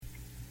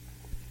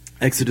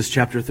Exodus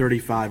chapter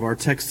 35. Our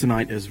text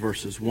tonight is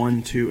verses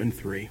 1, 2, and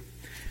 3.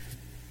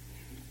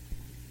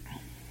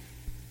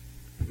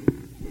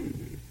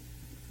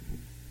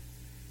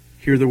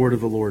 Hear the word of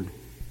the Lord.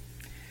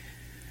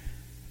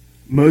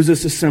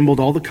 Moses assembled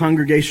all the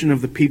congregation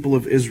of the people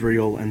of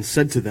Israel and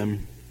said to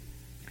them,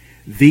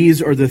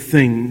 "These are the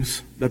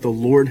things that the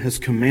Lord has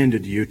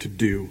commanded you to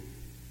do.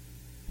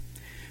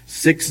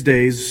 6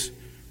 days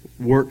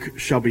work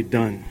shall be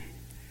done,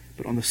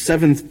 but on the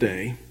seventh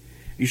day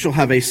you shall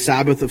have a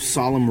Sabbath of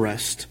solemn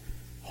rest,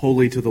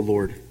 holy to the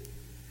Lord.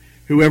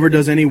 Whoever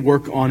does any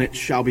work on it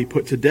shall be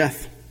put to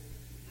death.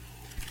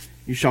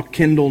 You shall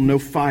kindle no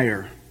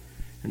fire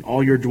in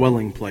all your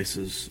dwelling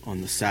places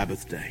on the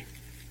Sabbath day."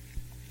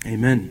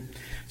 Amen.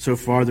 So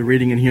far, the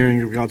reading and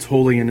hearing of God's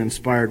holy and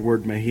inspired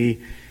word, may He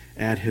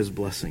add His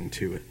blessing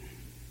to it.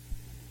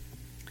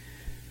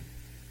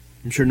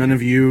 I'm sure none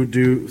of you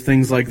do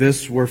things like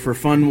this, where for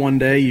fun one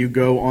day you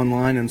go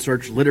online and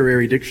search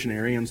literary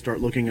dictionary and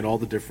start looking at all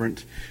the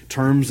different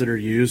terms that are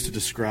used to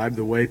describe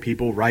the way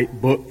people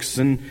write books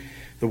and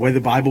the way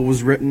the Bible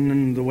was written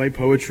and the way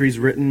poetry is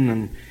written.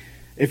 And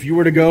if you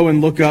were to go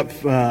and look up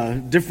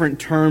different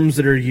terms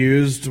that are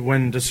used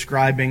when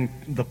describing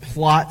the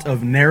plot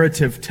of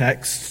narrative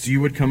texts,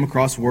 you would come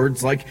across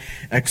words like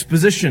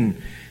exposition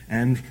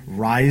and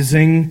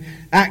rising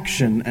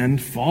action and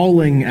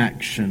falling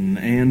action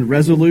and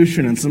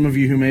resolution. And some of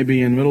you who may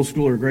be in middle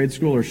school or grade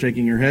school are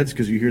shaking your heads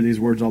because you hear these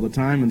words all the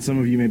time. And some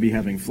of you may be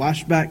having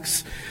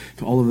flashbacks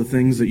to all of the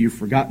things that you've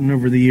forgotten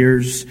over the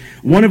years.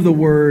 One of the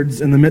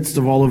words in the midst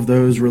of all of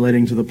those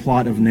relating to the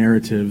plot of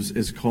narratives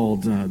is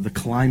called the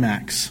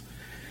climax.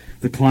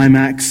 The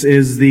climax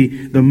is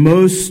the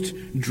most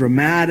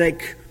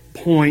dramatic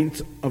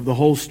point of the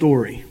whole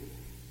story.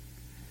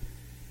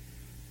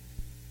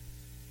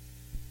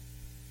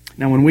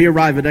 Now, when we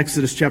arrive at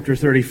Exodus chapter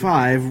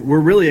 35, we're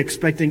really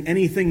expecting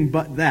anything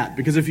but that.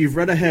 Because if you've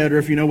read ahead or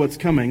if you know what's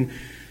coming,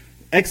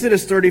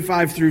 Exodus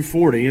 35 through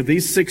 40,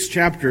 these 6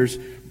 chapters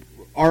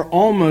are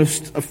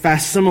almost a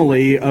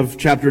facsimile of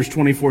chapters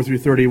 24 through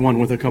 31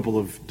 with a couple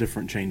of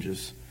different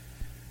changes.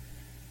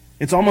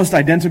 It's almost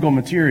identical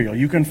material.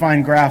 You can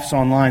find graphs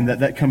online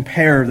that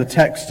compare the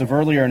text of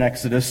earlier in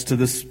Exodus to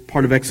this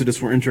part of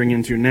Exodus we're entering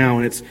into now.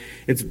 And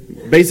it's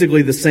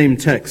basically the same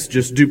text,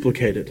 just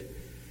duplicated.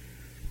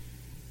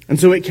 And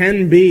so it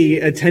can be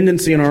a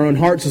tendency in our own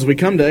hearts as we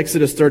come to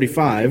Exodus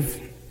 35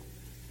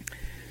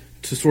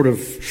 to sort of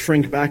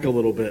shrink back a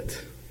little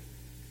bit.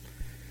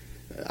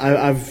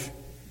 I've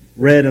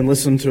read and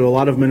listened to a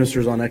lot of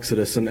ministers on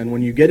Exodus, and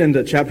when you get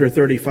into chapter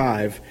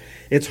 35,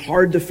 it's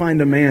hard to find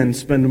a man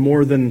spend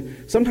more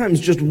than sometimes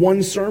just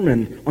one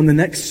sermon on the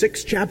next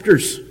 6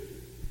 chapters.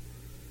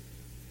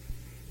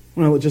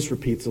 Well, it just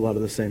repeats a lot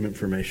of the same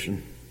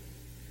information.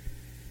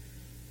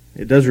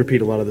 It does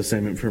repeat a lot of the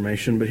same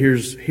information, but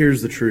here's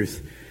the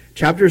truth.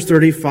 Chapters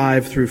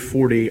 35 through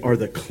 40 are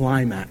the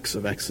climax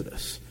of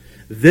Exodus.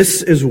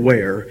 This is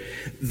where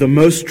the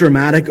most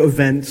dramatic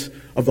event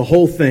of the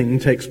whole thing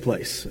takes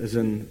place, as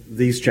in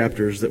these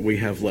chapters that we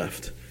have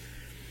left.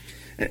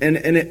 And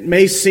it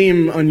may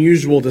seem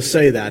unusual to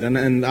say that,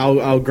 and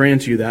I'll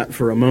grant you that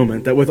for a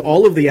moment, that with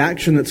all of the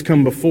action that's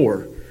come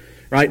before,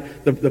 right,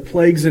 the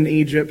plagues in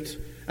Egypt,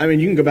 I mean,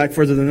 you can go back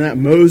further than that.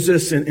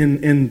 Moses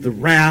in the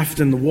raft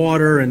and the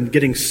water and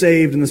getting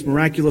saved in this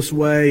miraculous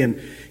way. And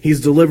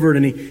he's delivered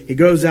and he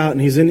goes out and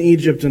he's in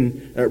Egypt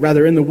and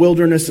rather in the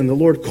wilderness. And the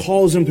Lord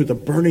calls him through the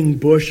burning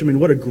bush. I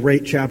mean, what a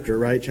great chapter,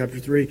 right? Chapter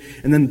 3.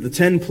 And then the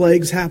 10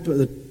 plagues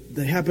happen.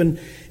 They happen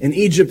in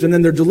Egypt, and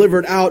then they're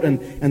delivered out,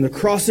 and the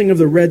crossing of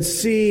the Red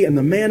Sea, and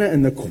the manna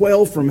and the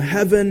quail from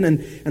heaven,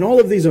 and all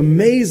of these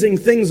amazing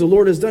things the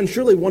Lord has done.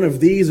 Surely one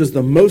of these is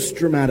the most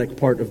dramatic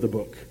part of the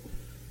book.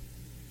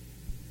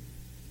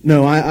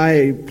 No,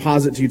 I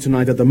posit to you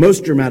tonight that the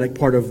most dramatic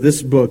part of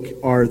this book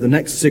are the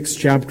next 6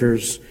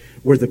 chapters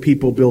where the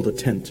people build a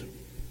tent.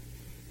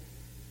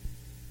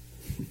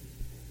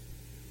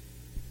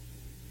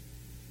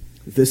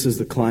 This is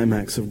the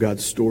climax of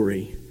God's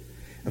story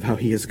of how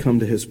He has come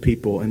to His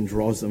people and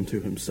draws them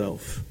to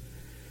Himself.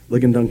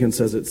 Ligon Duncan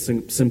says it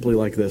simply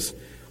like this: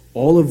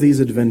 all of these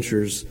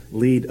adventures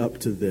lead up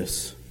to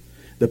this,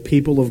 the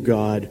people of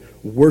God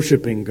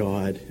worshiping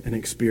God and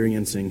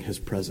experiencing His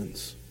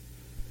presence.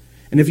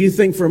 And if you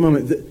think for a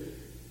moment,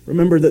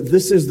 remember that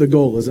this is the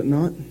goal, is it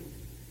not?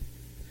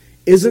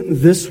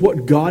 Isn't this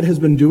what God has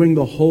been doing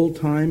the whole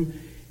time?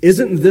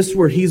 Isn't this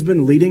where He's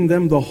been leading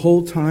them the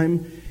whole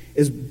time?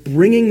 Is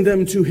bringing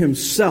them to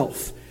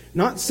Himself,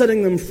 not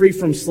setting them free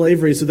from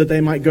slavery so that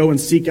they might go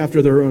and seek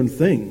after their own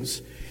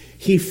things.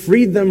 He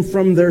freed them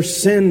from their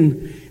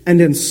sin and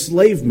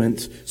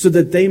enslavement so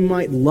that they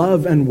might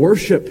love and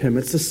worship Him.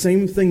 It's the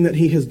same thing that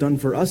He has done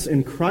for us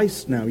in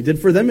Christ now. He did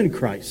for them in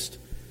Christ.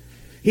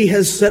 He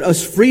has set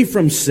us free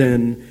from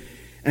sin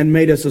and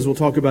made us, as we'll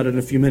talk about in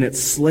a few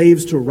minutes,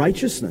 slaves to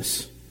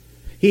righteousness.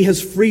 He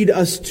has freed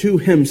us to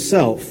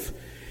Himself.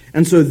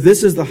 And so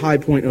this is the high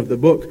point of the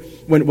book.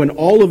 When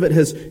all of it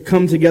has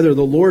come together,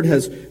 the Lord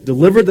has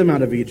delivered them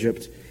out of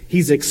Egypt.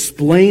 He's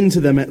explained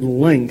to them at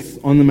length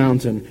on the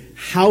mountain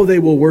how they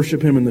will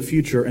worship him in the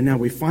future, and now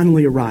we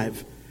finally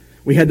arrive.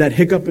 We had that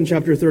hiccup in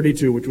chapter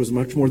 32, which was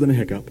much more than a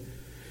hiccup.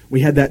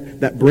 We had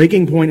that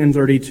breaking point in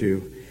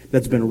 32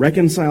 that's been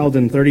reconciled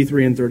in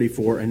 33 and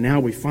 34, and now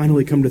we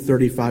finally come to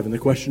 35, and the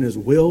question is,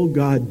 will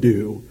God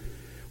do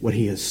what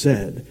he has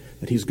said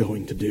that he's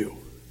going to do?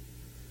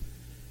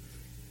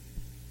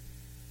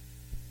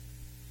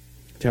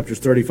 Chapters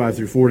 35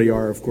 through 40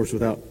 are, of course,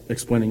 without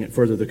explaining it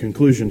further, the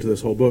conclusion to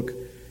this whole book.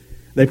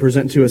 They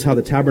present to us how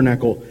the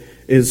tabernacle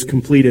is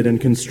completed and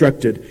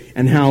constructed,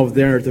 and how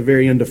there at the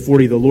very end of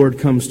 40, the Lord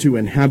comes to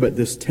inhabit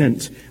this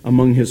tent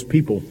among his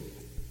people.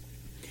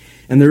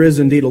 And there is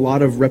indeed a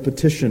lot of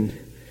repetition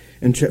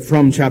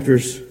from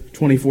chapters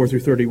 24 through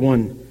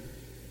 31.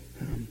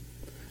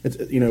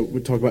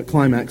 We talk about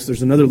climax.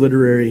 There's another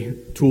literary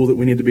tool that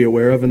we need to be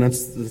aware of, and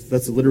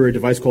that's a literary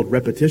device called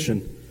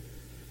repetition.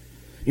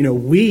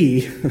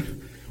 We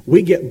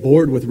get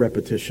bored with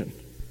repetition.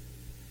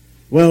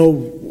 Well,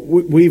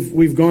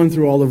 we've gone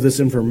through all of this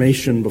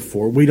information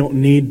before. We don't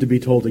need to be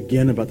told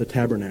again about the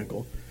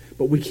tabernacle.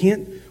 But we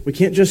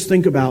can't just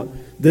think about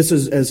this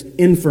as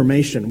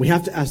information. We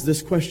have to ask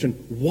this question: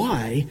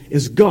 why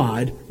is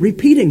God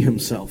repeating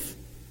himself?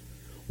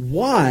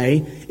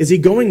 Why is he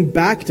going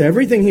back to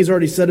everything he's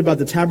already said about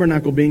the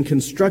tabernacle being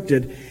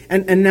constructed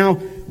and now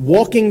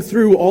walking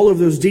through all of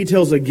those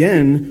details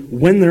again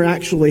when they're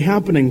actually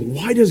happening?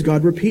 Why does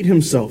God repeat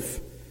himself?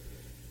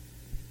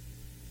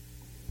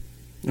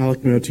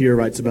 Alec Motyer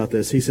writes about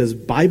this. He says,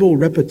 Bible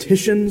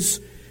repetitions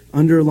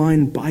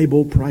underline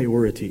Bible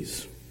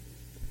priorities.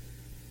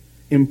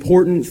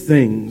 Important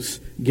things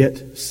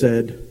get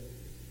said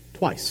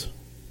twice.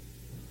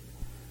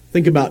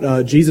 Think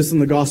about Jesus in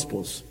the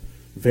Gospels.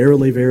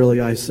 Verily, verily,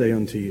 I say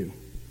unto you.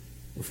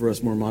 Or for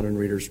us more modern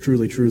readers,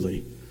 truly,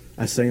 truly,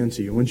 I say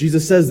unto you. When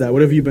Jesus says that,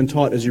 what have you been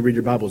taught as you read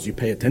your Bibles? You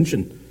pay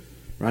attention,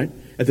 right?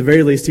 At the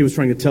very least, he was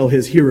trying to tell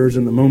his hearers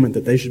in the moment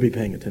that they should be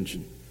paying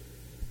attention.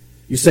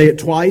 You say it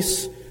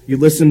twice, you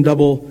listen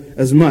double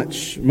as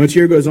much.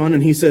 Motyer goes on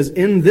and he says,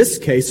 in this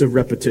case of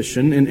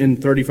repetition, in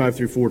 35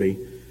 through 40,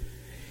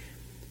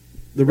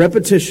 the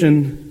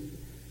repetition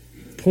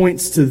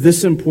points to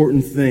this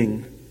important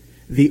thing: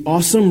 the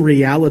awesome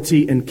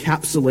reality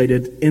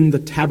encapsulated in the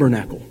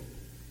tabernacle.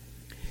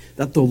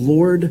 That the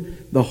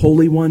Lord, the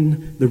Holy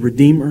One, the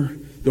Redeemer,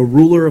 the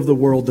ruler of the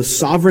world, the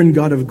sovereign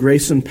God of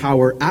grace and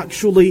power,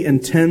 actually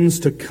intends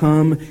to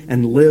come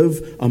and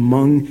live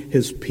among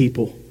his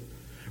people.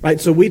 Right,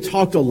 so we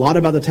talked a lot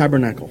about the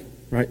tabernacle,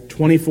 right?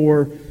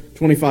 24,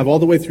 25, all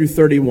the way through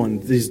 31.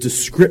 These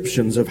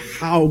descriptions of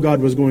how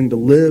God was going to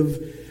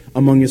live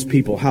among his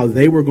people, how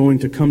they were going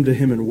to come to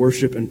him in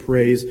worship and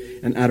praise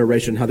and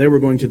adoration, how they were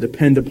going to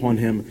depend upon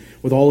him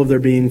with all of their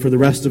being for the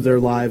rest of their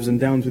lives and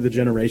down through the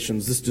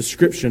generations. This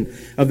description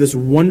of this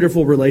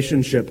wonderful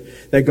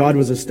relationship that God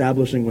was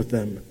establishing with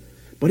them.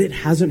 But it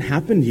hasn't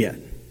happened yet.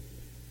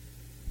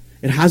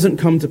 It hasn't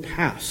come to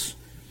pass.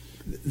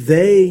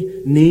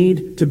 They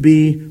need to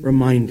be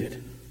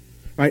reminded,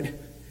 right?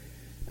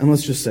 And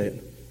let's just say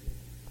it.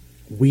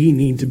 We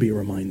need to be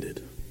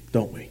reminded,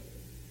 don't we?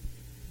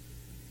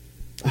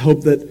 I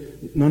hope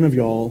that none of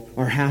y'all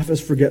are half as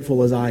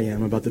forgetful as I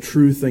am about the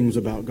true things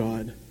about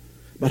God,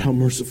 about how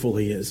merciful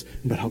he is,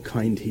 about how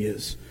kind he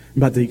is,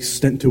 about the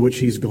extent to which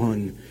he's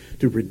gone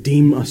to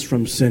redeem us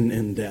from sin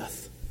and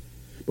death.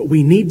 But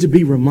we need to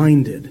be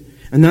reminded,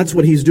 and that's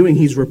what he's doing.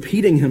 He's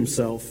repeating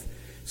himself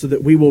so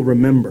that we will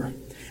remember.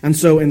 And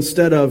so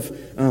instead of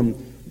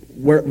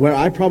where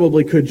I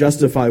probably could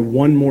justify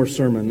one more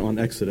sermon on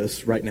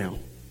Exodus right now,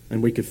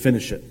 and we could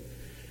finish it.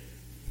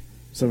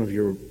 Some of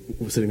you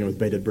are sitting there with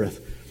bated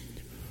breath.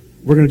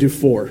 We're going to do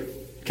 4,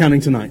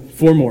 counting tonight.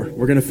 4 more.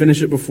 We're going to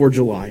finish it before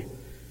July.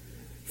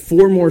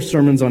 4 more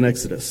sermons on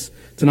Exodus.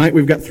 Tonight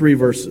we've got 3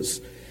 verses,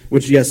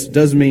 which, yes,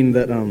 does mean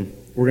that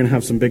we're going to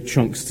have some big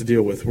chunks to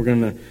deal with. We're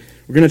going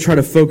to try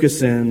to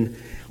focus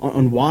in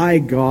on why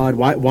God,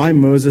 why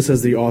Moses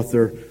as the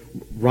author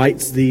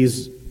writes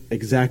these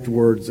exact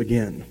words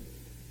again.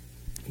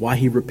 Why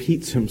he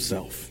repeats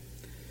himself.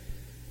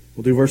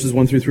 We'll do verses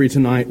 1 through 3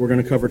 tonight. We're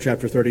going to cover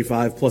chapter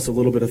 35 plus a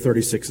little bit of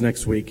 36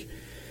 next week.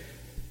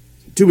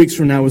 2 weeks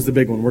from now is the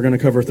big one. We're going to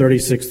cover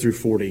 36 through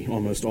 40,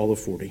 almost all of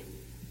 40.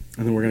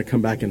 And then we're going to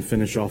come back and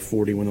finish off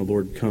 40 when the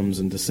Lord comes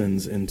and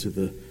descends into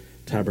the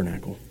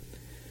tabernacle.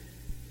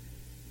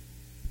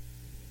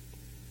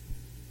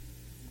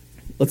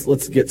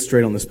 Let's get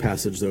straight on this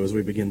passage, though, as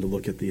we begin to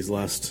look at these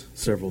last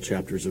several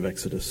chapters of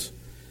Exodus.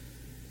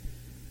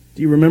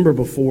 Do you remember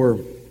before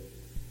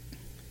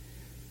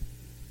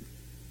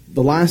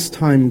the last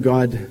time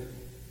God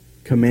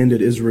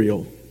commanded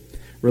Israel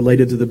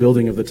related to the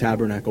building of the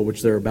tabernacle,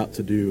 which they're about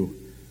to do?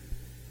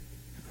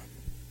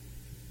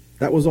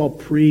 That was all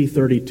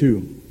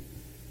pre-32.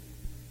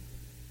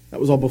 That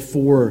was all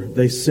before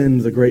they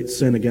sinned the great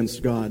sin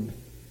against God.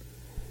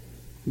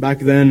 Back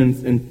then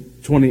in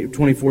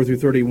 24 through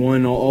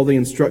 31, all the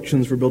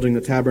instructions for building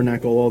the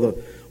tabernacle,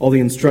 all the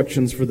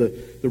instructions for the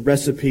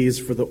recipes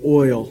for the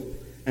oil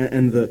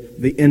and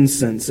the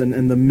incense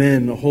and the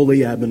men,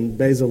 Oholiab and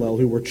Bezalel,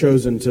 who were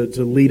chosen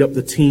to lead up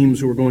the teams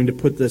who were going to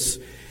put this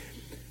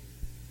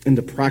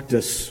into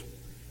practice.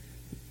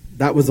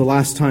 That was the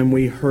last time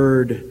we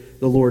heard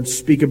the Lord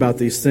speak about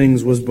these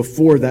things, was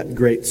before that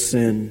great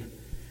sin.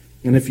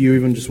 And if you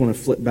even just want to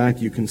flip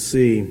back, you can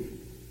see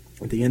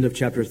at the end of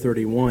chapter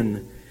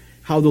 31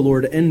 how the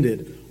Lord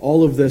ended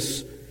all of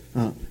this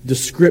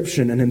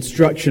description and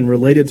instruction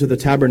related to the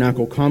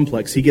tabernacle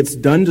complex. He gets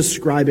done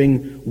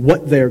describing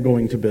what they're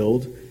going to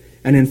build.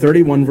 And in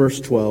 31 verse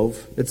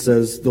 12, it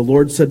says, "The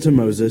Lord said to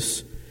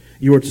Moses,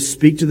 'You are to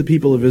speak to the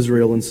people of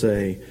Israel and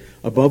say,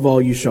 above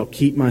all you shall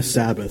keep my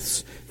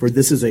Sabbaths, for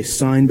this is a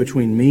sign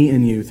between me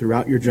and you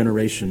throughout your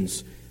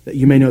generations, that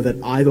you may know that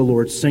I, the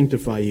Lord,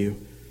 sanctify you.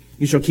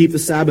 You shall keep the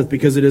Sabbath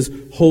because it is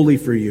holy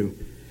for you.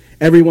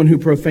 Everyone who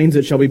profanes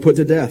it shall be put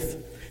to death.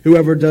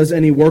 Whoever does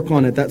any work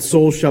on it, that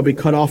soul shall be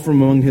cut off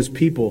from among his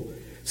people.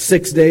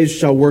 6 days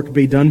shall work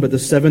be done, but the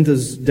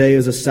seventh day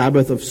is a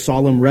Sabbath of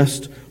solemn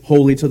rest,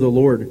 holy to the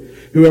Lord.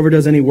 Whoever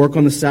does any work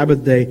on the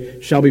Sabbath day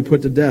shall be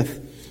put to death.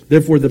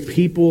 Therefore the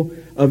people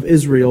of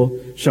Israel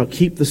shall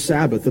keep the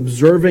Sabbath,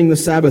 observing the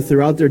Sabbath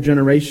throughout their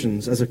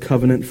generations as a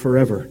covenant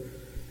forever.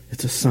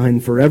 It's a sign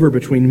forever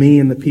between me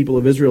and the people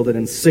of Israel, that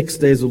in 6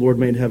 days the Lord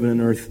made heaven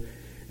and earth,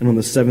 and on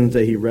the seventh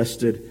day he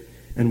rested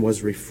and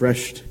was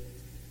refreshed.'"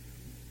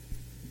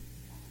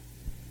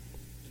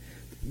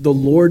 The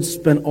Lord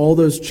spent all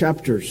those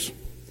chapters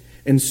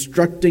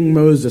instructing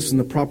Moses in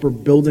the proper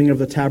building of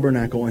the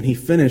tabernacle, and he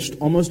finished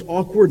almost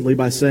awkwardly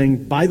by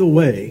saying, "By the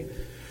way,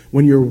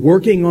 when you're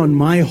working on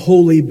my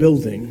holy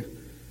building,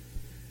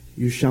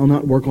 you shall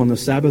not work on the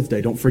Sabbath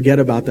day. Don't forget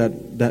about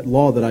that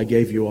law that I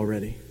gave you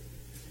already."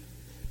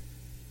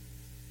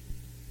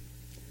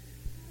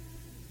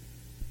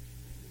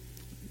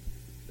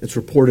 It's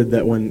reported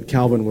that when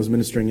Calvin was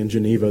ministering in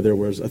Geneva, there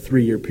was a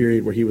 3-year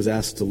period where he was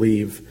asked to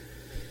leave.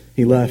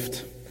 He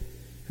left,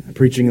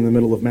 preaching in the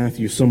middle of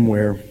Matthew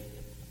somewhere.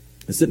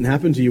 This didn't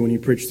happen to you when you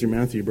preached through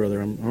Matthew, brother.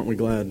 Aren't we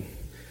glad?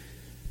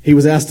 He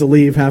was asked to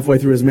leave halfway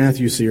through his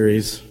Matthew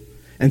series.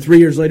 And 3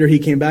 years later, he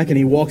came back and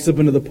he walks up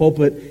into the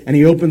pulpit and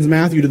he opens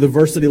Matthew to the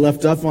verse that he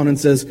left off on and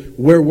says,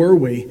 "Where were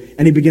we?"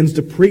 And he begins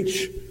to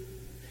preach.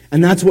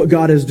 And that's what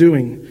God is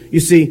doing. You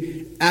see,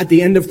 at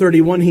the end of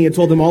 31, he had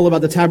told them all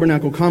about the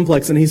tabernacle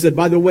complex. And he said,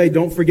 "By the way,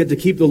 don't forget to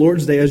keep the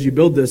Lord's Day as you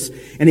build this."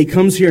 And he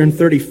comes here in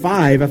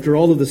 35, after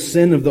all of the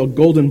sin of the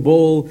golden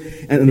bull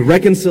and the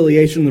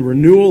reconciliation, the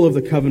renewal of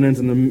the covenant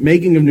and the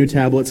making of new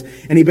tablets.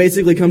 And he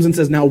basically comes and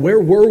says, "Now where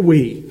were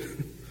we?"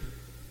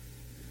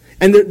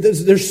 And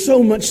there's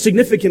so much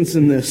significance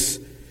in this.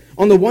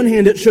 On the one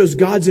hand, it shows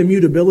God's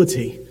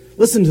immutability.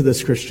 Listen to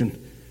this, Christian.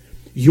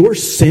 Your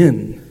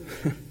sin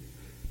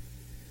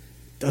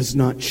does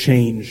not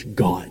change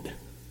God.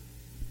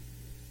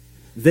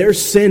 Their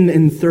sin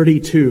in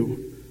 32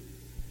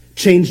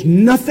 changed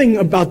nothing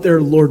about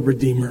their Lord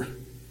Redeemer.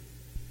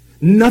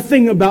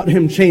 Nothing about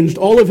him changed.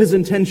 All of his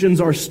intentions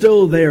are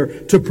still there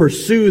to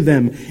pursue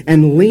them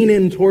and lean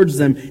in towards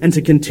them and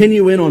to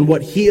continue in on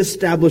what he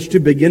established to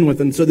begin with.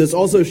 And so this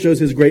also shows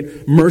his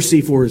great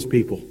mercy for his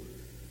people.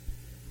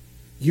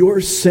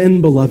 Your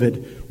sin,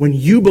 beloved, when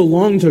you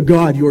belong to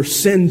God, your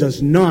sin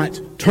does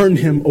not turn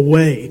him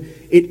away.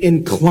 It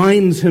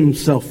inclines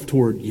himself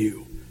toward you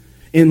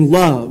in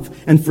love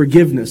and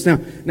forgiveness. Now,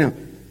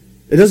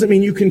 it doesn't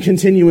mean you can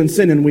continue in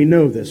sin, and we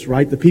know this,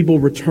 right? The people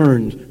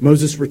returned.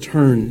 Moses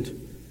returned.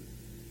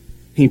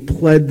 He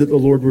pled that the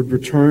Lord would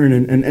return,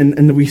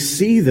 and we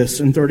see this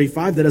in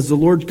 35, that as the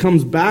Lord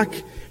comes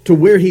back to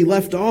where he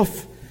left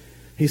off,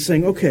 he's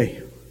saying, "Okay,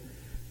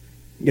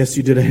 yes,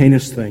 you did a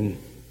heinous thing,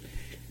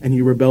 and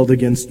you rebelled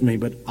against me,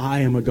 but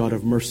I am a God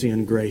of mercy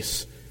and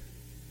grace.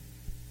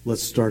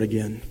 Let's start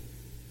again.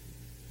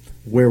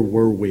 Where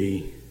were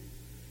we?"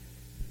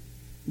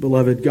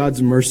 Beloved,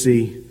 God's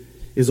mercy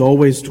is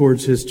always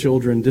towards his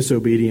children,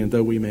 disobedient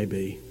though we may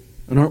be.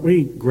 And aren't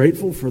we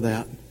grateful for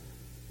that?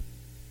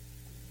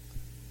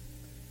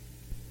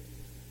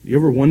 You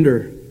ever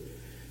wonder,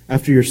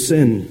 after your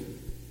sin,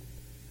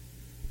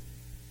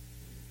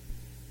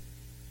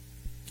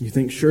 you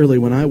think, surely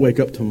when I wake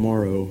up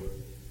tomorrow,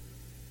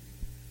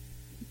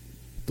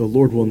 the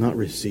Lord will not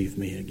receive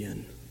me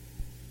again.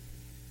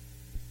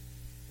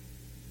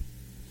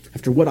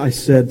 After what I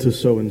said to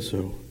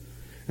so-and-so,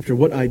 after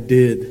what I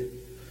did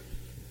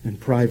in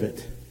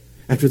private,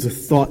 after the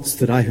thoughts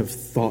that I have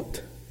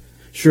thought,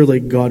 surely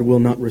God will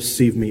not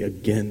receive me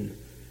again.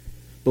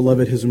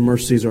 Beloved, his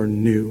mercies are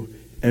new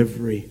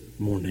every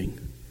morning,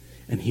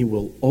 and he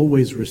will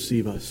always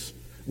receive us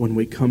when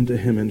we come to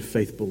him in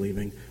faith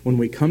believing, when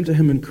we come to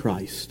him in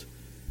Christ,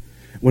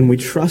 when we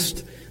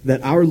trust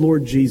that our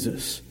Lord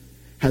Jesus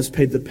has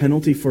paid the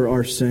penalty for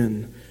our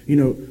sin. You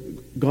know,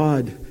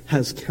 God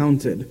has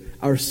counted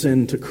our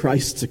sin to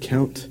Christ's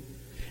account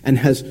and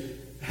has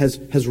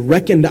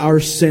reckoned our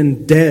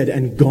sin dead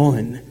and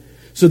gone,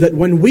 so that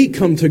when we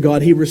come to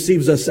God, he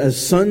receives us as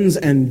sons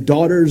and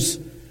daughters,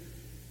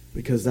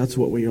 because that's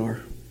what we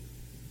are.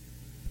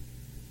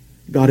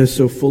 God is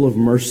so full of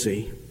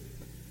mercy,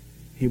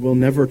 he will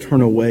never turn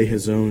away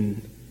his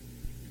own.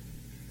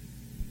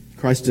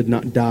 Christ did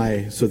not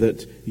die so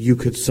that you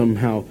could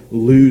somehow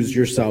lose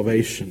your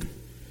salvation.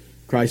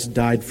 Christ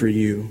died for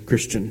you,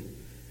 Christian,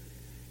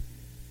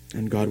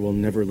 and God will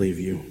never leave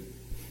you.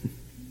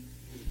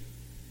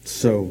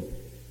 So,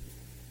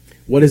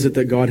 what is it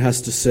that God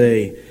has to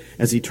say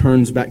as he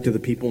turns back to the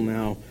people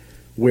now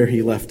where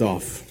he left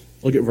off?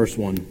 Look at verse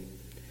 1.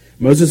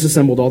 Moses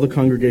assembled all the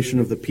congregation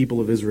of the people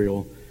of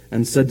Israel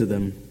and said to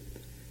them,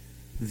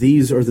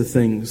 "These are the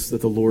things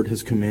that the Lord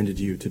has commanded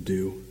you to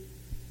do."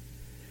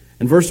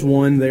 And verse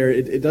 1 there,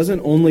 it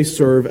doesn't only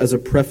serve as a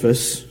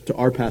preface to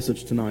our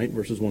passage tonight,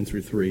 verses 1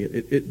 through 3.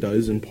 It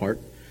does in part.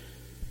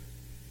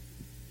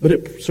 But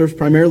it serves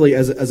primarily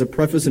as a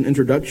preface and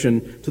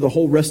introduction to the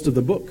whole rest of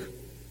the book.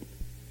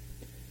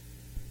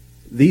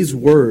 These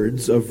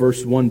words of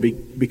verse 1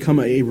 become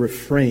a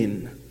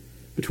refrain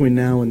between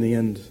now and the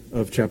end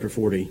of chapter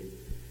 40.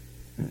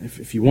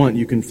 If you want,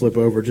 you can flip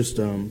over just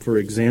for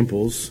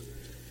examples.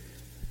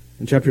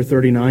 In chapter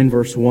 39,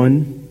 verse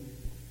 1,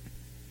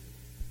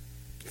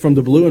 "From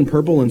the blue and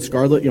purple and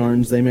scarlet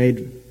yarns they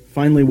made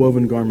finely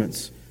woven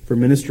garments for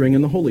ministering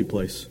in the holy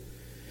place.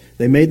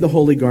 They made the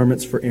holy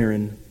garments for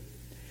Aaron,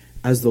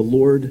 as the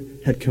Lord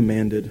had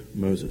commanded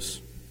Moses."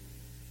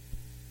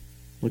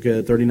 Look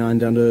at 39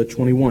 down to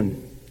 21.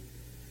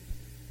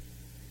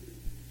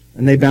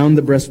 "And they bound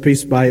the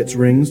breastpiece by its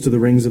rings to the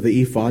rings of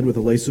the ephod with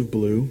a lace of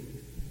blue,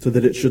 so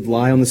that it should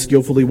lie on the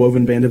skillfully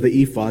woven band of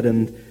the ephod,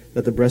 and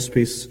that the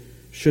breastpiece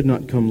should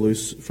not come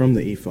loose from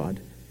the ephod,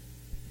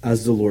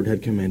 as the Lord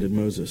had commanded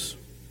Moses."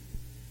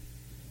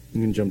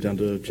 You can jump down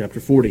to chapter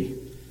 40,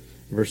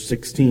 verse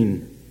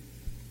 16.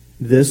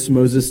 "This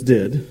Moses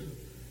did,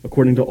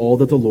 according to all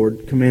that the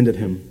Lord commanded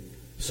him.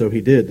 So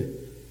he did."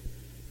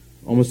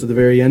 Almost at the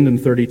very end in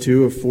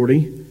 32 of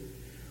 40,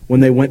 "When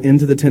they went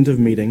into the tent of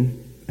meeting,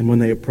 and when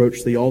they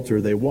approached the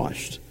altar, they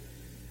washed,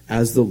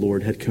 as the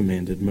Lord had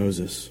commanded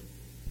Moses."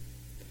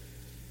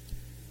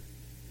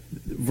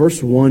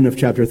 Verse 1 of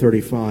chapter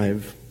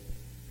 35,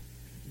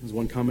 as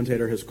one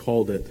commentator has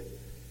called it,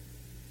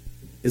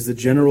 is the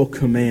general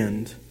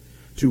command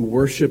to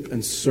worship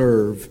and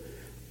serve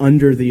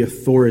under the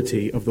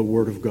authority of the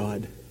Word of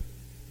God.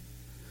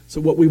 So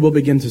what we will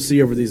begin to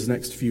see over these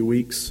next few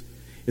weeks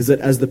is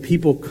that as the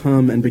people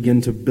come and begin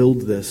to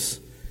build this,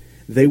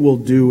 they will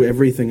do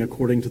everything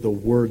according to the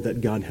word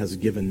that God has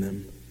given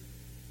them.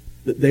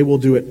 That they will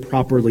do it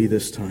properly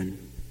this time.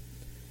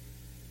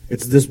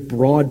 It's this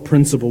broad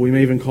principle, we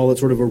may even call it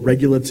sort of a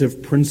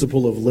regulative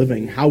principle of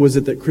living. How is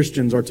it that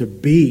Christians are to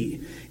be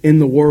in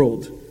the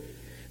world?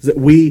 Is that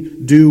we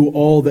do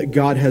all that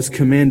God has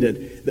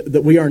commanded.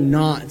 That we are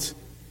not,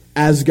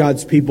 as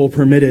God's people,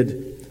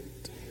 permitted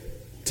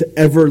to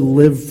ever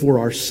live for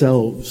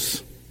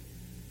ourselves.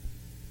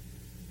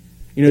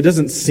 You know, it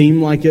doesn't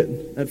seem like it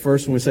at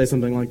first when we say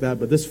something like that,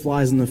 but this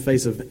flies in the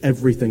face of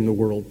everything the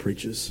world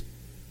preaches.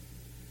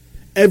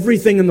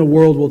 Everything in the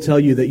world will tell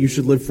you that you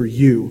should live for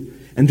you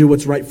and do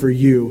what's right for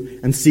you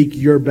and seek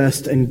your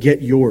best and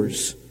get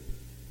yours.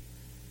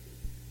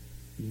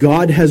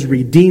 God has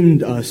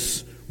redeemed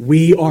us.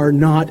 We are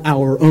not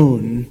our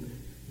own.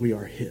 We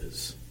are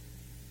His.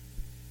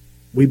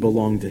 We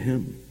belong to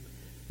Him.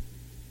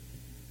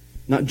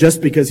 Not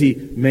just because He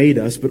made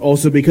us, but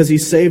also because He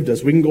saved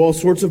us. We can go all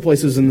sorts of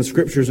places in the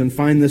Scriptures and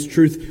find this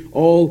truth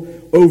all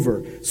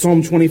over.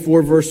 Psalm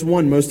 24, verse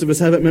 1, most of us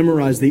have it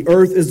memorized. "The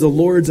earth is the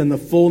Lord's and the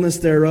fullness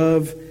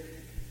thereof,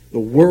 the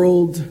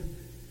world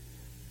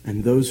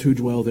and those who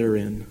dwell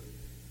therein."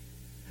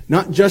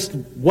 Not just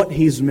what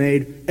He's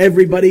made,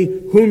 everybody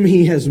whom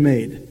He has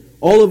made.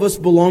 All of us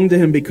belong to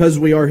Him because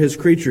we are His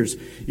creatures.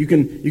 You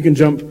can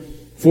jump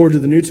forward to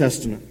the New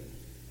Testament.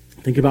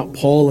 Think about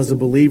Paul as a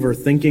believer.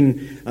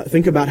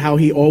 Think about how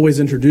he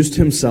always introduced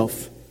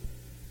himself.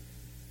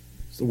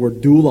 It's the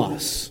word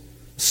doulos,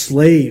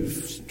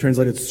 slave,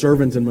 translated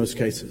servant in most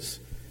cases.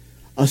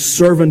 A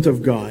servant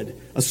of God,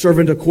 a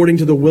servant according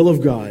to the will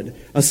of God,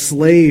 a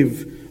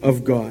slave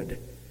of God.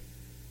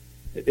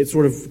 It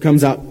sort of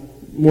comes out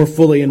more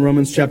fully in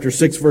Romans chapter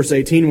 6, verse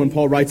 18, when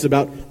Paul writes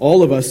about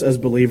all of us as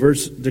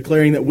believers,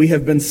 declaring that we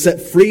have been set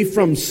free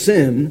from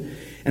sin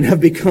and have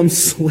become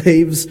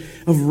slaves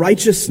of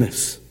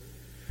righteousness.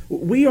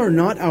 We are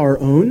not our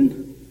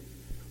own.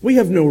 We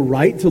have no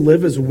right to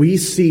live as we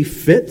see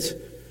fit.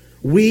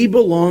 We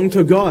belong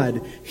to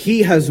God.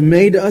 He has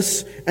made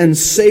us and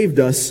saved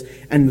us,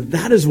 and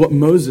that is what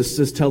Moses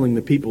is telling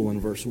the people in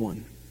verse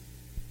 1.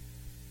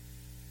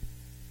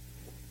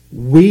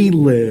 We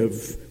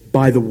live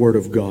by the Word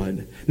of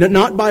God,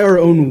 not by our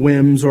own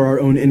whims or our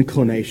own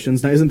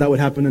inclinations. Now, isn't that what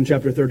happened in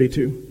chapter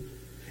 32?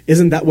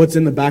 Isn't that what's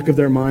in the back of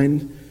their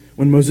mind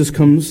when Moses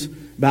comes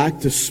back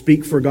to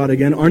speak for God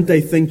again? Aren't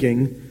they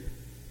thinking,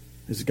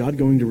 is God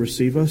going to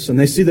receive us? And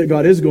they see that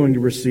God is going to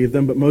receive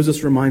them, but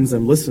Moses reminds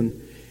them, listen,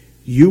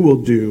 you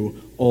will do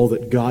all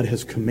that God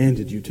has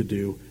commanded you to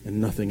do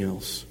and nothing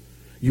else.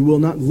 You will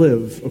not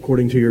live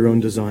according to your own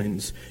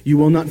designs. You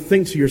will not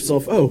think to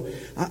yourself, oh,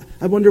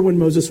 I wonder when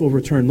Moses will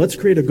return. Let's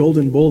create a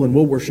golden bull and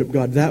we'll worship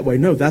God that way.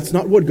 No, that's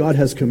not what God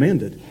has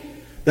commanded.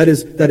 That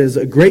is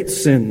a great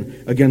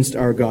sin against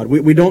our God.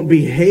 We don't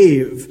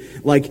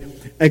behave like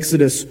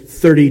Exodus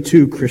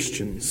 32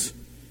 Christians.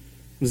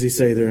 What does he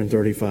say there in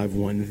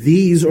 35:1?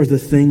 These are the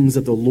things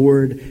that the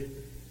Lord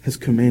has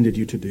commanded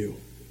you to do.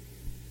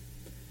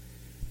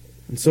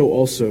 And so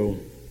also,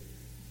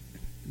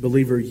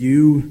 believer,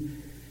 you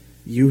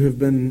have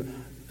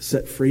been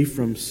set free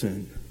from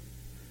sin,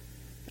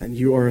 and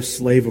you are a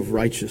slave of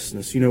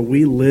righteousness. You know,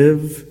 we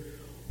live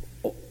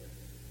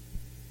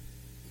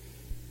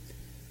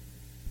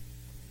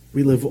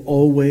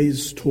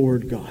always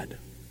toward God,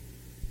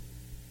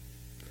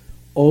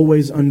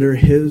 always under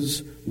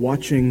His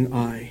watching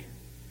eye.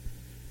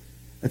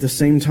 At the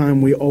same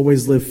time, we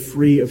always live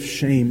free of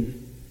shame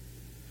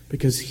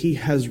because He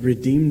has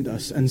redeemed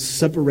us and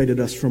separated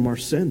us from our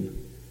sin.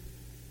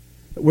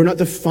 We're not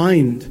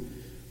defined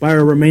by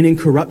our remaining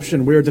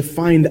corruption. We are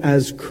defined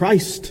as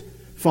Christ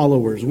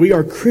followers. We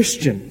are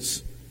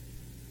Christians.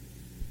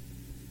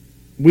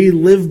 We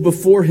live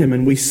before Him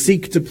and we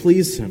seek to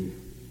please Him.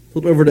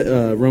 Flip over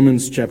to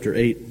Romans chapter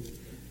 8.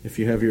 If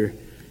you have your...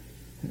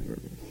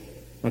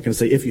 I'm not going to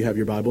say if you have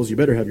your Bibles. You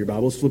better have your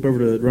Bibles. Flip over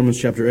to Romans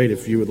chapter 8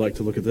 if you would like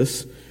to look at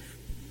this.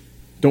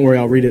 Don't worry,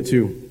 I'll read it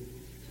too.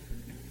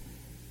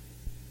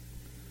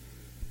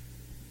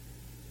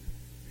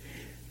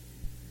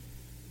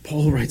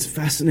 Paul writes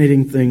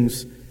fascinating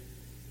things.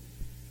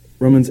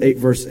 Romans 8,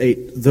 verse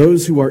 8.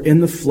 Those who are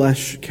in the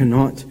flesh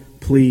cannot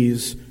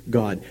please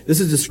God. This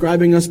is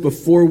describing us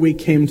before we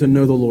came to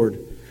know the Lord.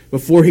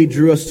 Before He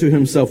drew us to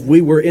Himself.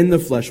 We were in the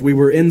flesh. We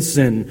were in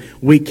sin.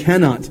 We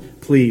cannot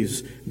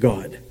please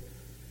God.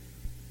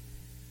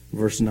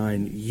 Verse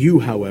 9. You,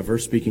 however,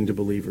 speaking to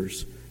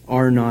believers,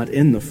 are not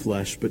in the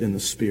flesh, but in the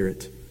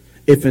Spirit,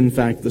 if in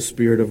fact the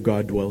Spirit of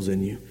God dwells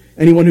in you.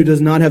 Anyone who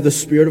does not have the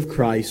Spirit of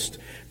Christ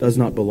does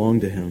not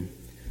belong to Him.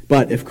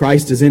 But if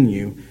Christ is in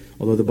you,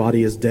 although the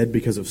body is dead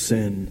because of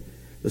sin,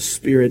 the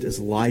Spirit is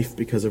life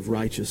because of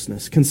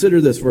righteousness. Consider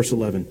this, verse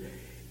 11.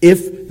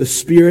 If the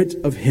Spirit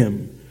of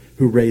Him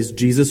who raised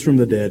Jesus from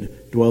the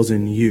dead dwells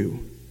in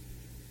you,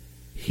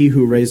 He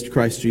who raised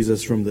Christ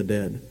Jesus from the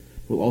dead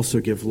will also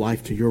give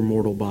life to your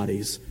mortal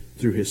bodies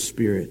through His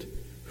Spirit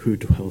who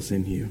dwells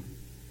in you.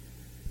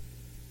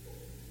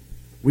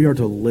 We are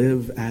to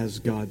live as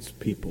God's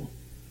people.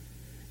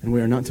 And we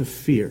are not to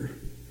fear.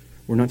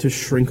 We're not to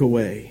shrink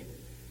away.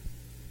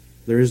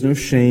 There is no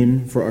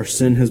shame, for our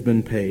sin has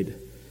been paid.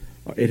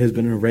 It has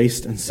been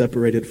erased and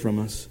separated from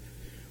us.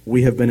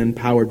 We have been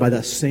empowered by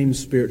that same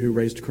Spirit who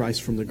raised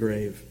Christ from the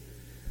grave.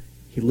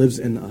 He lives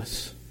in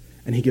us,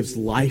 and He gives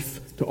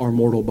life to our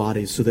mortal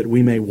bodies so that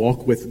we may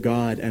walk with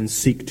God and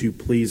seek to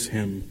please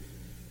Him.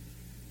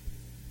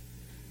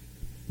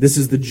 This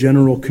is the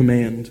general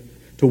command,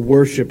 to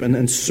worship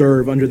and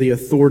serve under the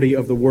authority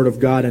of the Word of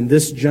God. And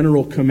this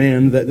general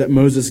command that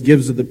Moses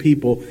gives to the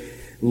people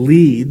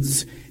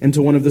leads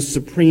into one of the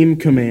supreme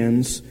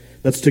commands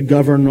that's to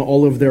govern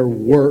all of their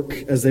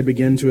work as they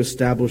begin to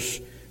establish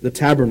the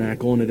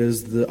tabernacle, and it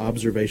is the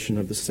observation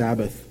of the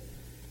Sabbath.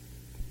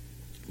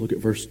 Look at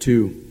verse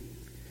 2.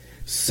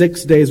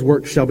 6 days'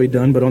 work shall be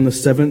done, but on the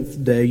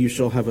seventh day you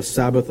shall have a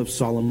Sabbath of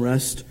solemn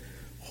rest,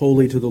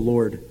 holy to the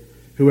Lord.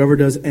 Whoever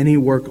does any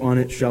work on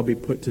it shall be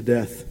put to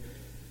death.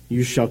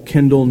 You shall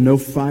kindle no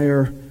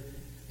fire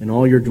in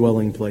all your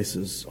dwelling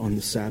places on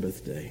the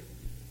Sabbath day.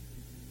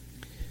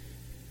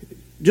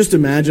 Just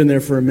imagine there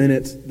for a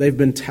minute,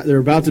 they're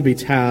about to be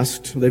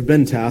tasked, they've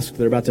been tasked,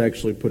 they're about to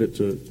actually put it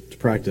to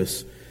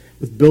practice,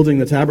 with building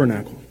the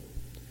tabernacle.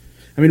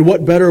 I mean,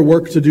 what better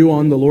work to do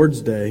on the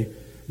Lord's day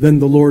than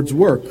the Lord's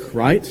work,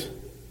 right?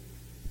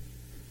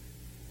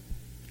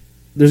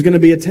 There's going to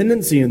be a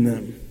tendency in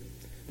them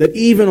that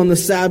even on the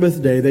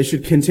Sabbath day, they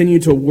should continue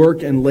to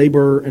work and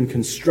labor and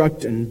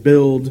construct and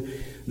build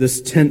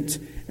this tent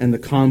and the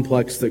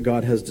complex that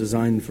God has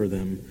designed for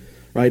them.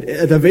 Right?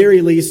 At the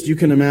very least, you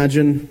can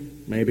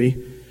imagine, maybe,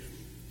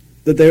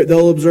 that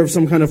they'll observe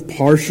some kind of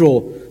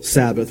partial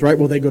Sabbath, right?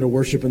 Well, they go to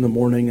worship in the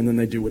morning and then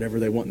they do whatever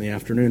they want in the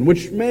afternoon,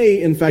 which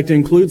may, in fact,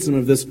 include some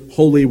of this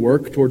holy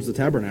work towards the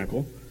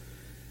tabernacle.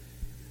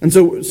 And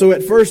so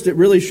at first, it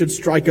really should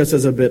strike us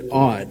as a bit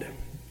odd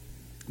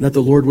that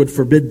the Lord would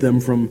forbid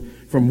them from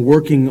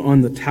working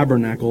on the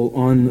tabernacle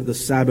on the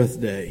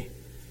Sabbath day.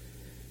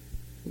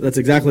 That's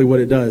exactly what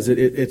it does.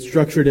 It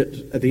structured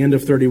it at the end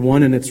of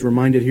 31, and it's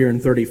reminded here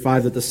in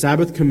 35 that the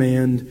Sabbath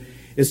command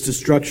is to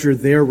structure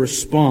their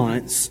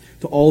response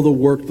to all the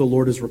work the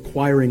Lord is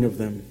requiring of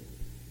them.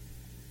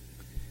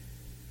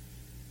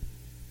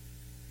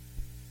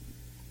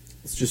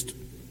 Let's just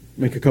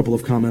make a couple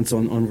of comments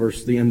on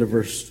the end of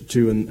verse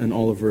 2 and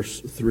all of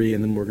verse 3,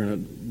 and then we're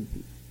going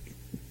to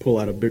pull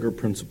out a bigger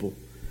principle.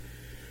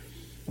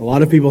 A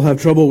lot of people have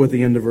trouble with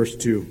the end of verse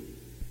 2.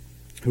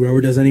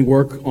 Whoever does any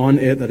work on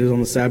it, that is on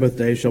the Sabbath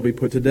day, shall be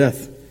put to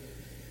death.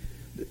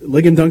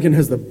 Ligon Duncan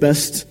has the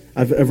best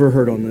I've ever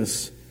heard on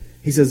this.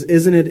 He says,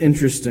 isn't it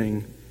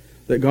interesting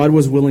that God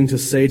was willing to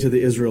say to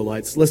the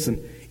Israelites,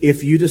 listen,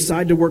 if you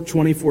decide to work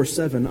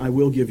 24/7, I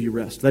will give you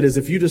rest. That is,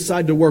 if you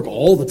decide to work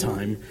all the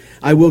time,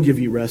 I will give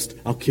you rest.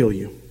 I'll kill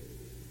you.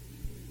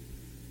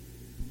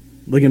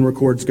 Ligon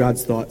records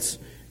God's thoughts.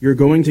 You're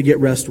going to get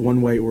rest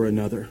one way or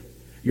another.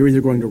 You're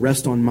either going to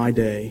rest on my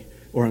day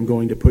or I'm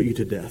going to put you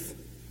to death.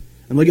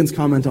 And Ligon's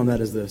comment on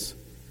that is this.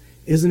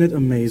 Isn't it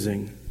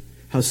amazing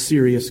how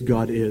serious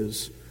God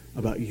is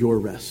about your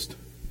rest?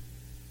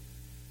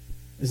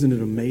 Isn't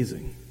it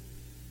amazing?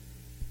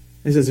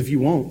 He says, if you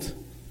won't,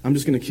 I'm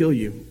just going to kill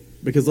you.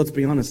 Because let's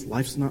be honest,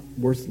 life's not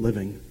worth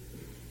living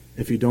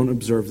if you don't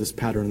observe this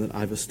pattern that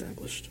I've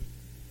established.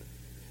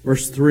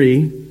 Verse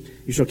 3,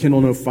 you shall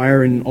kindle no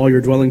fire in all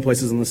your dwelling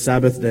places on the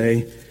Sabbath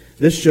day.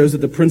 This shows that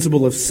the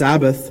principle of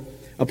Sabbath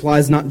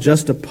applies not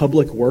just to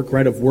public work,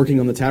 right, of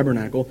working on the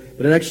tabernacle,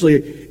 but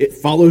it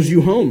follows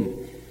you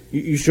home.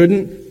 You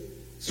shouldn't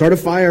start a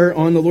fire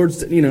on the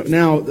Lord's,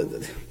 now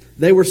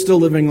they were still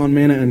living on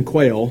manna and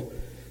quail,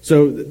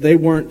 so they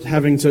weren't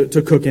having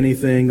to cook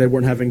anything. They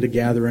weren't having to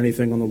gather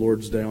anything on the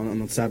Lord's day, on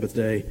the Sabbath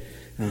day.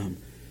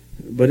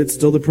 But it's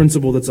still the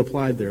principle that's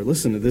applied there.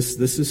 Listen to this.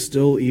 This is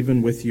still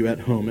even with you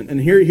at home. And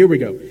here we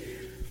go.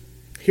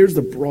 Here's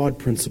the broad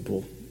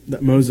principle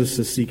that Moses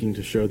is seeking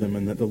to show them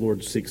and that the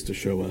Lord seeks to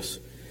show us.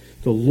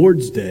 The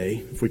Lord's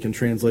day, if we can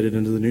translate it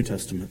into the New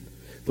Testament,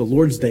 the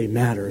Lord's day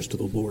matters to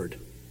the Lord.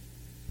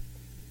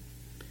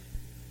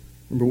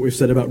 Remember what we've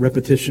said about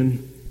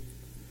repetition?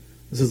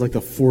 This is like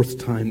the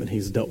fourth time that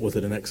he's dealt with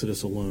it in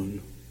Exodus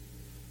alone.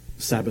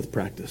 Sabbath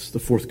practice, the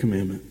fourth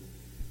commandment.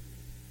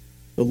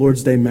 The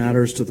Lord's day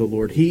matters to the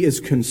Lord. He is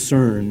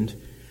concerned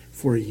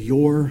for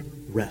your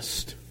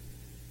rest.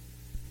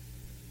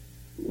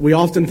 We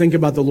often think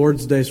about the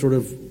Lord's day sort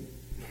of,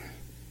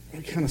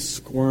 I kind of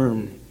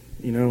squirm,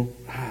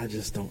 I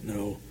just don't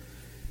know.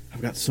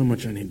 I've got so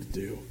much I need to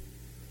do.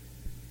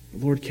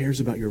 The Lord cares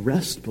about your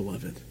rest,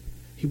 beloved.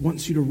 He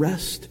wants you to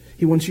rest.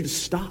 He wants you to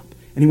stop.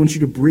 And he wants you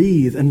to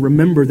breathe and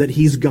remember that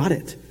he's got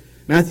it.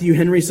 Matthew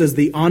Henry says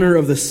the honor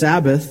of the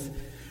Sabbath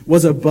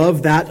was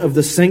above that of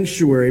the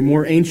sanctuary,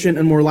 more ancient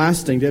and more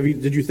lasting.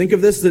 Did you think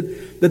of this?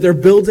 That they're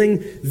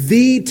building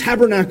the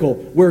tabernacle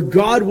where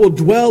God will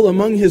dwell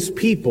among his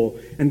people.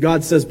 And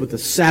God says, but the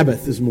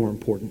Sabbath is more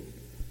important.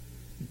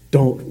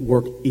 Don't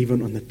work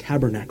even on the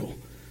tabernacle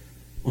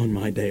on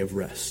my day of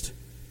rest.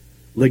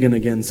 Ligon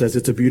again says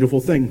it's a beautiful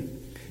thing.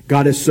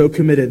 God is so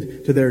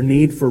committed to their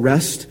need for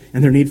rest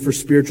and their need for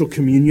spiritual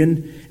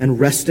communion and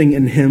resting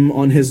in him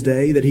on his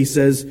day that he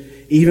says,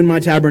 even my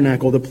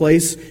tabernacle, the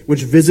place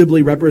which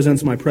visibly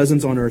represents my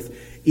presence on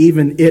earth,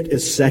 even it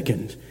is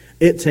second.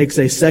 It takes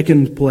a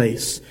second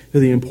place to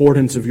the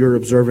importance of your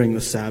observing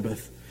the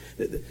Sabbath.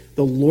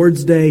 The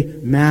Lord's day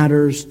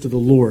matters to the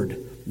Lord.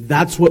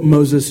 That's what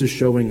Moses is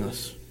showing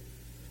us.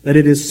 That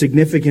it is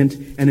significant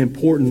and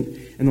important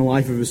in the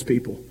life of his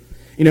people.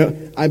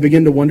 I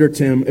begin to wonder,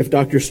 Tim, if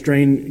Dr.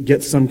 Strain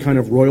gets some kind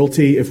of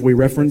royalty if we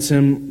reference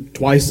him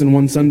twice in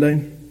one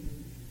Sunday.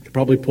 Could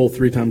probably pull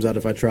 3 times out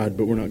if I tried,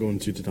 but we're not going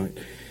to tonight.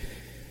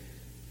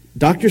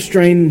 Dr.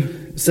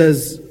 Strain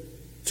says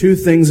 2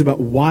 things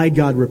about why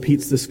God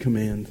repeats this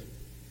command.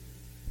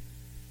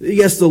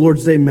 Yes, the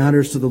Lord's day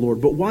matters to the Lord,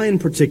 but why in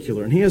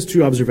particular? And he has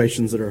 2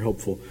 observations that are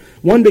helpful.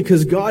 One,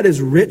 because God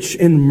is rich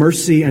in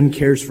mercy and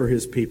cares for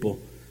his people.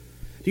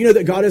 Do you know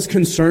that God is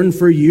concerned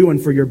for you and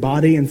for your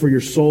body and for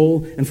your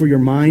soul and for your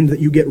mind,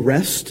 that you get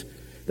rest,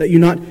 that you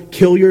not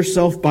kill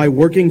yourself by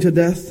working to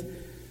death?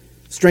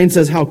 Strain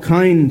says how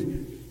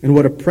kind and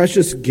what a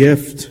precious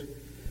gift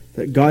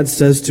that God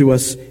says to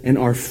us in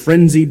our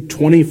frenzied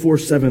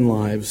 24/7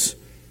 lives,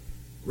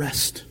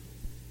 rest.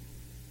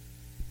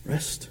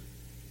 Rest.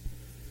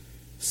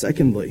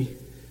 Secondly,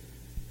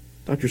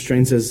 Dr.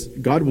 Strain says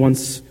God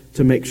wants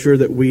to make sure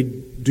that we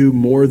do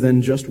more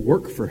than just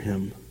work for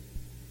him.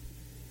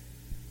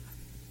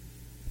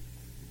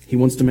 He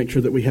wants to make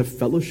sure that we have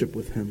fellowship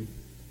with him.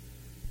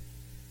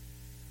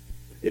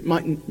 It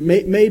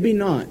maybe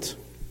not,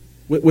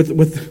 with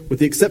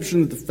the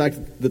exception of the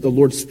fact that the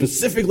Lord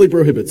specifically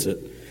prohibits it,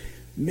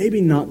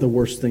 maybe not the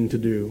worst thing to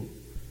do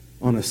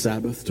on a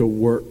Sabbath to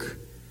work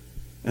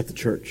at the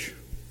church.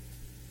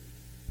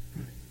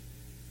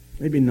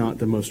 Maybe not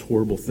the most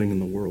horrible thing in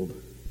the world.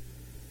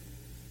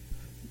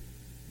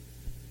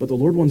 But the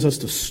Lord wants us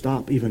to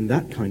stop even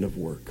that kind of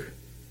work,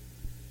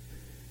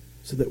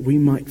 so that we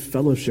might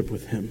fellowship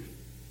with him,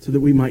 so that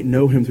we might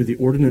know him through the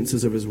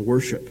ordinances of his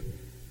worship,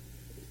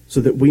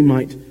 so that we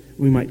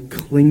might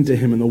cling to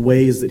him in the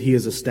ways that he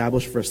has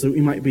established for us, so that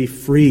we might be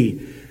free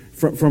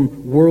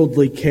from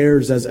worldly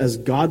cares, as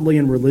godly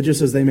and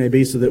religious as they may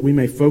be, so that we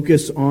may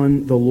focus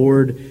on the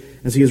Lord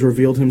as he has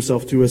revealed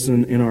himself to us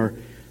in our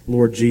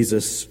Lord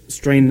Jesus.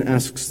 Strain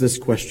asks this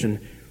question: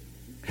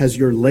 has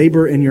your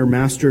labor in your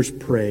master's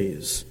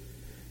praise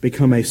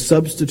become a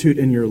substitute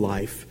in your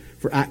life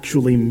for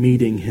actually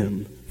meeting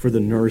him for the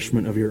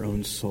nourishment of your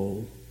own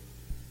soul?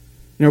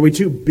 Now, are we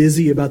too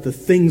busy about the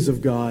things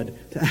of God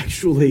to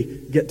actually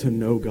get to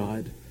know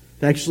God,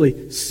 to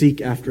actually seek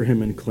after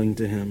him and cling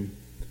to him?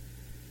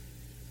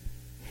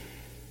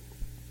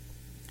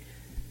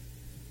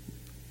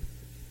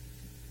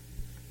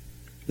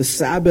 The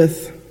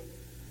Sabbath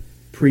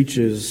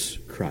preaches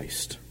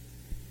Christ.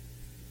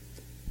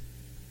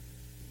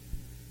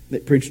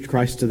 It preached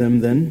Christ to them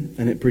then,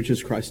 and it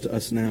preaches Christ to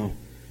us now.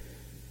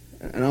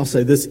 And I'll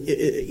say this,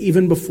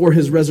 even before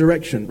his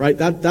resurrection, right?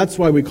 That's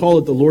why we call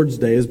it the Lord's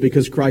Day, is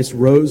because Christ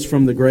rose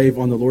from the grave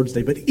on the Lord's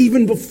Day. But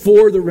even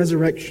before the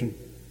resurrection,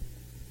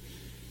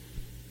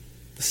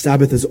 the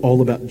Sabbath is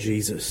all about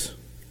Jesus,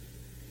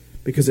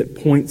 because it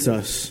points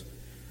us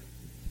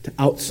to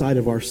outside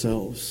of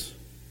ourselves.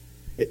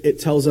 It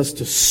tells us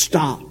to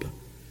stop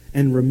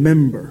and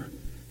remember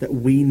that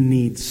we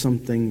need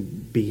something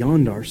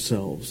beyond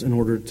ourselves in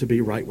order to be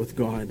right with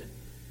God.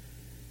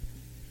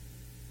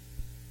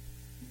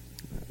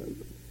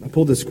 I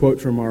pulled this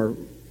quote from our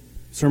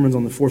sermons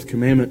on the Fourth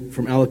Commandment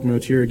from Alec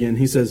Motyer again.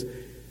 He says,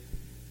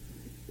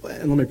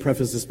 and let me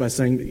preface this by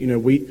saying that,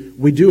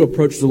 we do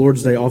approach the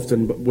Lord's Day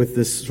often but with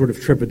this sort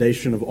of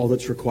trepidation of all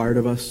that's required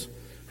of us.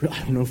 I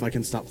don't know if I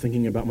can stop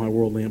thinking about my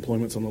worldly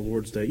employments on the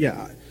Lord's Day.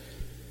 Yeah,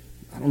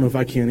 I don't know if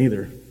I can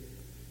either.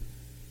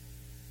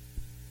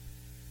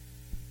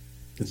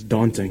 It's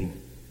daunting.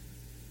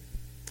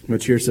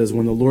 Motyer says,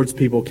 when the Lord's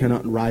people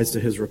cannot rise to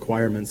his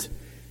requirements,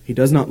 he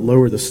does not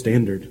lower the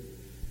standard,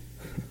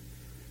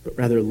 but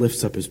rather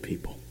lifts up his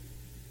people.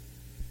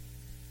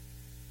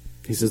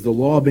 He says, the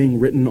law being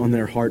written on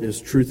their heart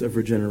is truth of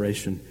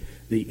regeneration.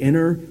 The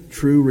inner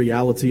true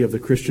reality of the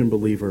Christian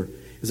believer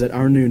is that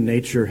our new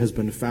nature has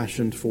been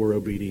fashioned for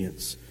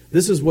obedience.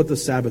 This is what the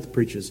Sabbath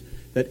preaches,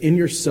 that in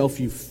yourself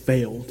you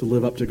fail to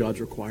live up to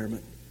God's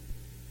requirement.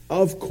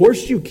 Of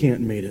course you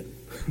can't meet it.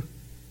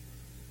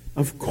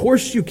 Of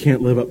course you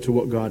can't live up to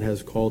what God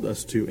has called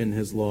us to in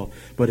his law.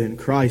 But in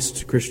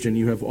Christ, Christian,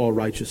 you have all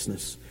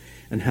righteousness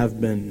and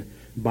have been,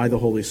 by the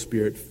Holy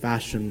Spirit,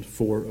 fashioned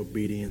for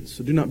obedience.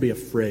 So do not be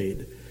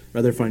afraid.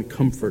 Rather find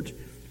comfort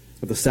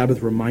that the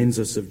Sabbath reminds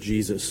us of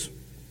Jesus.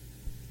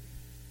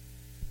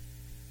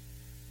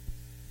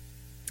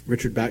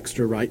 Richard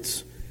Baxter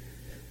writes,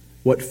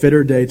 what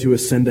fitter day to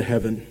ascend to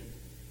heaven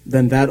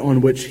than that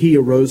on which he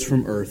arose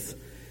from earth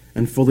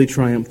and fully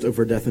triumphed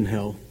over death and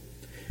hell.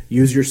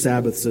 Use your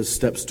Sabbaths as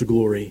steps to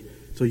glory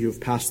till you have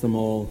passed them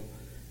all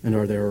and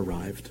are there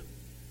arrived.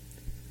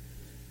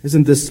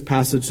 Isn't this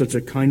passage such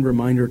a kind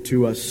reminder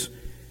to us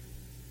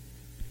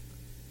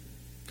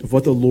of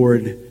what the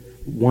Lord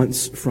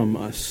wants from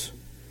us?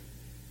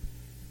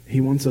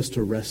 He wants us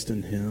to rest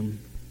in him.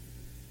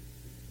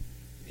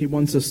 He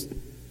wants us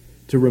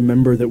to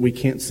remember that we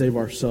can't save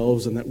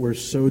ourselves and that we're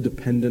so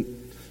dependent.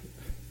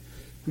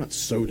 Not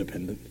so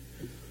dependent.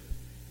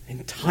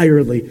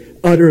 Entirely,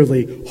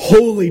 utterly,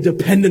 wholly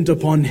dependent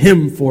upon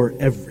him for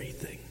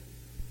everything.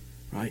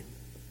 Right?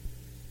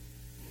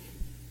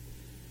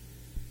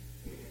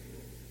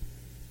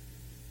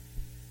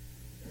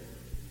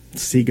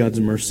 See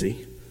God's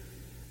mercy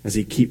as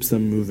he keeps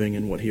them moving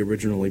in what he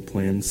originally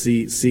planned.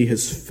 See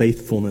his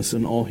faithfulness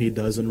in all he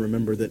does, and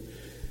remember that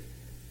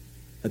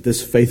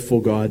this faithful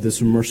God, this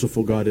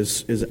merciful God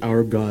is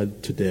our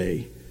God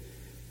today.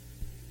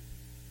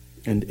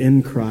 And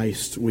in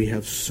Christ, we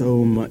have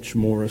so much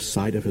more a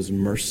sight of his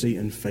mercy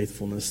and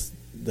faithfulness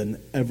than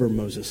ever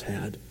Moses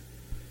had,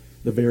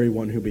 the very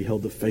one who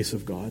beheld the face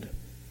of God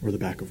or the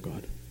back of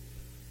God.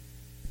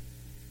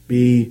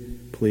 Be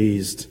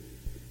pleased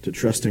to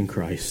trust in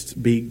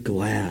Christ. Be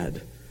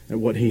glad at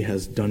what he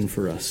has done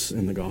for us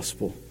in the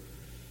gospel.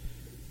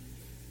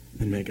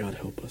 And may God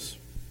help us.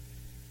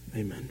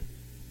 Amen.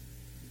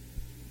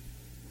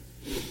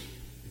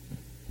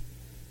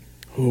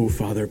 Oh,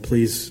 Father,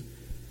 please,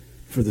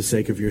 for the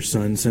sake of your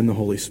Son, send the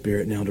Holy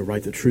Spirit now to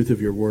write the truth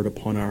of your word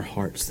upon our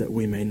hearts that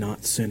we may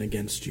not sin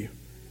against you.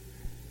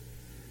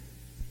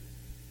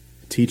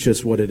 Teach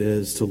us what it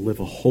is to live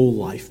a whole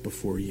life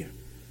before you.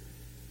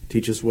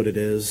 Teach us what it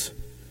is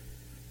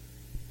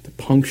to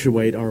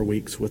punctuate our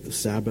weeks with the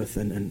Sabbath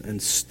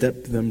and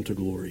step them to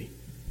glory.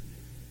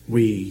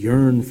 We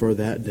yearn for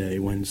that day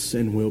when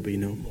sin will be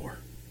no more.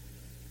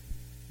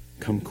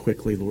 Come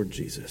quickly, Lord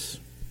Jesus.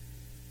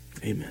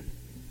 Amen.